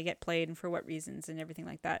when they get played and for what reasons and everything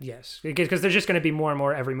like that. Yes, because there's just going to be more and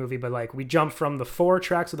more every movie, but like we jump from the 4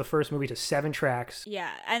 tracks of the first movie to 7 tracks. Yeah,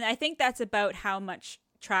 and I think that's about how much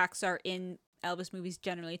tracks are in Elvis movies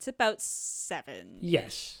generally. It's about 7.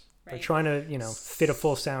 Yes. Right. They're trying to, fit a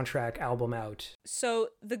full soundtrack album out. So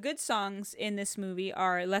the good songs in this movie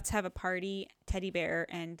are Let's Have a Party, Teddy Bear,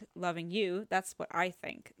 and Loving You. That's what I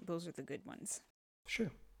think. Those are the good ones.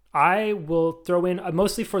 Sure. I will throw in,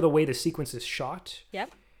 mostly for the way the sequence is shot.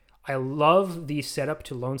 Yep. I love the setup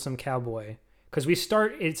to Lonesome Cowboy. Because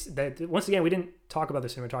once again, we didn't talk about the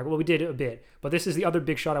cinematography. Well, we did a bit. But this is the other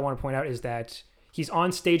big shot I want to point out is that he's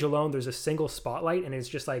on stage alone. There's a single spotlight, and it's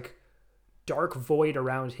just like dark void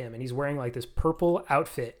around him, and he's wearing like this purple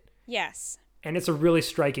outfit, Yes. and it's a really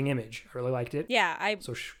striking image. I really liked it. Yeah,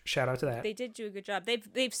 So shout out to that. they did do a good job.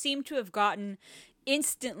 They've seemed to have gotten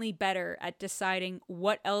instantly better at deciding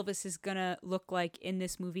what Elvis is gonna look like in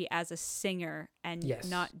this movie as a singer, and Yes.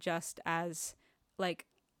 not just as like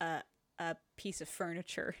a piece of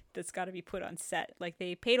furniture that's got to be put on set. Like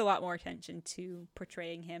they paid a lot more attention to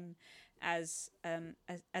portraying him as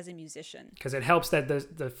a musician. Because it helps that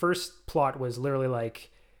the first plot was literally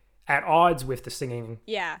like at odds with the singing,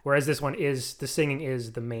 Yeah, whereas this one is the singing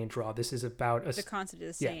is the main draw. This is about the concept of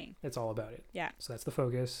the singing. Yeah, it's all about it. Yeah. So that's the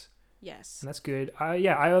focus, Yes. and that's good. I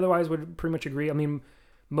otherwise would pretty much agree. I mean,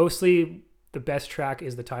 mostly the best track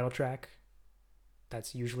is the title track.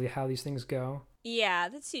 That's usually how these things go. Yeah,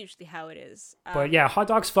 that's usually how it is. But yeah, Hot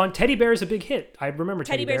Dog's fun. Teddy Bear is a big hit. I remember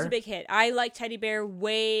Teddy Bear's Bear. a big hit. I like Teddy Bear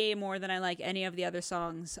way more than I like any of the other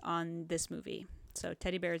songs on this movie. So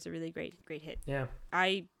Teddy Bear is a really great hit. Yeah.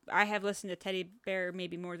 I have listened to Teddy Bear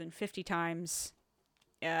maybe more than 50 times.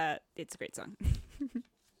 It's a great song.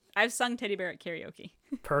 I've sung Teddy Bear at karaoke.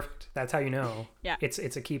 Perfect. That's how you know. Yeah. It's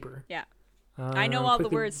a keeper. Yeah. I know all the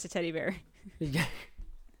quickly- words to Teddy Bear. Yeah.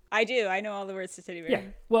 I do. I know all the words to Teddy Bear. Yeah.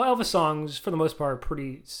 Well, Elvis songs for the most part are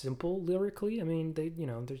pretty simple lyrically. I mean,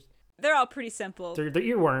 They're all pretty simple. they're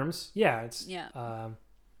earworms. Yeah. Yeah.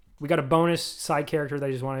 We got a bonus side character that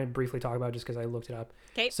I just want to briefly talk about just because I looked it up.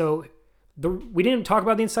 Okay. So we didn't talk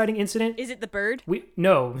about the inciting incident. Is it the bird?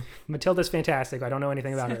 No, Matilda's fantastic. I don't know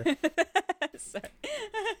anything about her.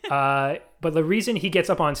 Sorry. But the reason he gets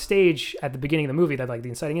up on stage at the beginning of the movie, that like the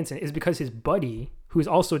inciting incident, is because his buddy, who's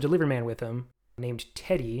also a delivery man with him, named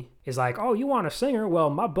Teddy, is like, "Oh, you want a singer? Well,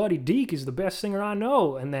 my buddy Deke is the best singer I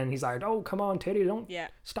know." And then he's like, "Oh, come on, Teddy, don't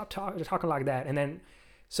stop talking like that." And then,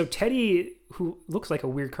 so Teddy, who looks like a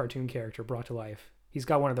weird cartoon character brought to life, he's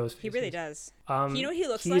got one of those faces. He really does. You know what he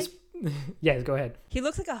looks like? Yeah, go ahead. He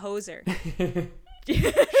looks like a hoser.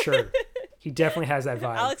 Sure. He definitely has that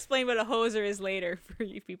vibe. I'll explain what a hoser is later for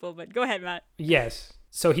you people, but go ahead, Matt. Yes.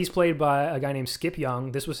 So he's played by a guy named Skip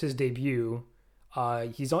Young. This was his debut.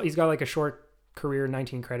 He's got like a short career,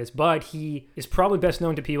 19 credits, but he is probably best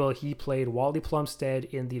known to people. He played Wally Plumstead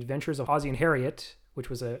in The Adventures of Ozzie and Harriet, which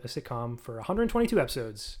was a sitcom for 122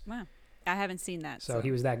 episodes. Wow. I haven't seen that. So he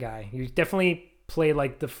was that guy. He definitely played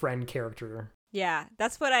like the friend character. Yeah,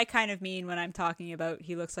 that's what I kind of mean when I'm talking about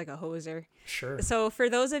he looks like a hoser. Sure. So for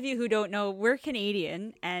those of you who don't know, we're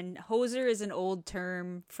Canadian, and hoser is an old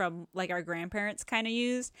term from like our grandparents kind of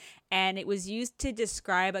used, and it was used to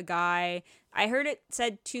describe a guy. I heard it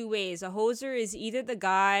said 2 ways. A hoser is either the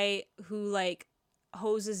guy who like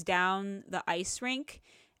hoses down the ice rink,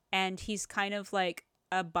 and he's kind of like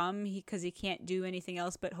a bum because he can't do anything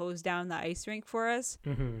else but hose down the ice rink for us.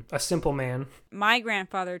 Mm-hmm. A simple man. My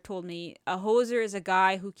grandfather told me a hoser is a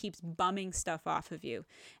guy who keeps bumming stuff off of you.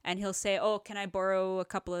 And he'll say, "Oh, can I borrow a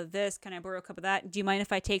couple of this? Can I borrow a couple of that? Do you mind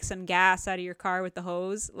if I take some gas out of your car with the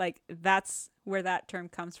hose?" Like, that's where that term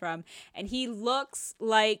comes from. And he looks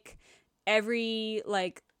like every,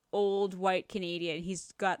 like, old white Canadian.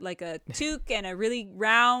 He's got like a toque and a really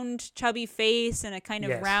round chubby face and a kind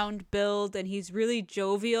of round build, and he's really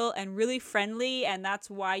jovial and really friendly, and that's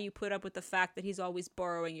why you put up with the fact that he's always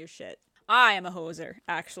borrowing your shit. I am a hoser,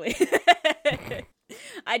 actually.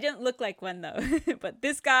 I don't look like one though. But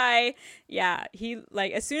this guy, yeah, he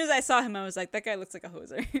like as soon as I saw him I was like, that guy looks like a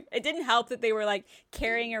hoser. It didn't help that they were like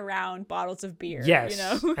carrying around bottles of beer. Yes. You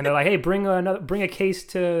know? And they're like, "Hey, bring a case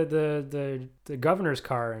to the governor's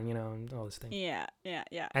car," and and all this thing. Yeah.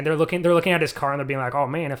 And they're looking at his car and they're being like, "Oh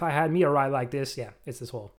man, if I had me a ride like this," it's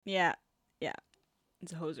this whole. Yeah.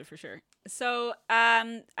 It's a hoser for sure. So,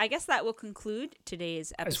 I guess that will conclude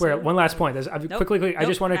today's episode. I swear, one last point. I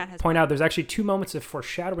just want to Matt point out there's actually 2 moments of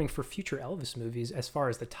foreshadowing for future Elvis movies as far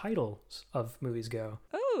as the titles of movies go.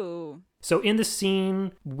 Oh. So in the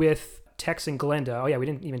scene with Tex and Glenda, we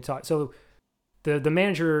didn't even talk. So the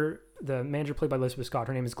manager played by Elizabeth Scott,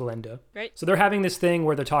 her name is Glenda. Right. So they're having this thing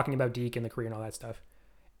where they're talking about Deke and the career and all that stuff.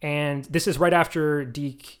 And this is right after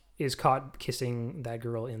Deke is caught kissing that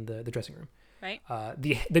girl in the dressing room. Right.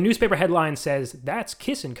 The newspaper headline says, "That's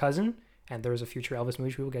Kissin' Cousin." And there's a future Elvis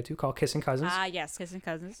movie we will get to called Kissin' Cousins. Yes, Kissing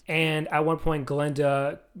Cousins. And at one point,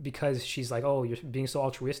 Glenda, because she's like, "Oh, you're being so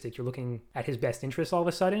altruistic, you're looking at his best interest all of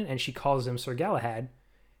a sudden," and she calls him Sir Galahad.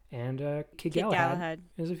 And Kid Galahad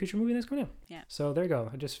is a future movie that's coming out. Yeah. So there you go.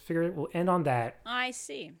 I just figured we'll end on that. I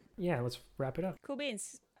see. Yeah, let's wrap it up. Cool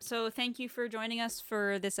beans. So thank you for joining us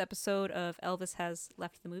for this episode of Elvis Has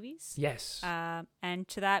Left the Movies. Yes. And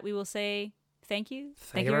to that, we will say thank you.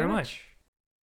 Thank you very much.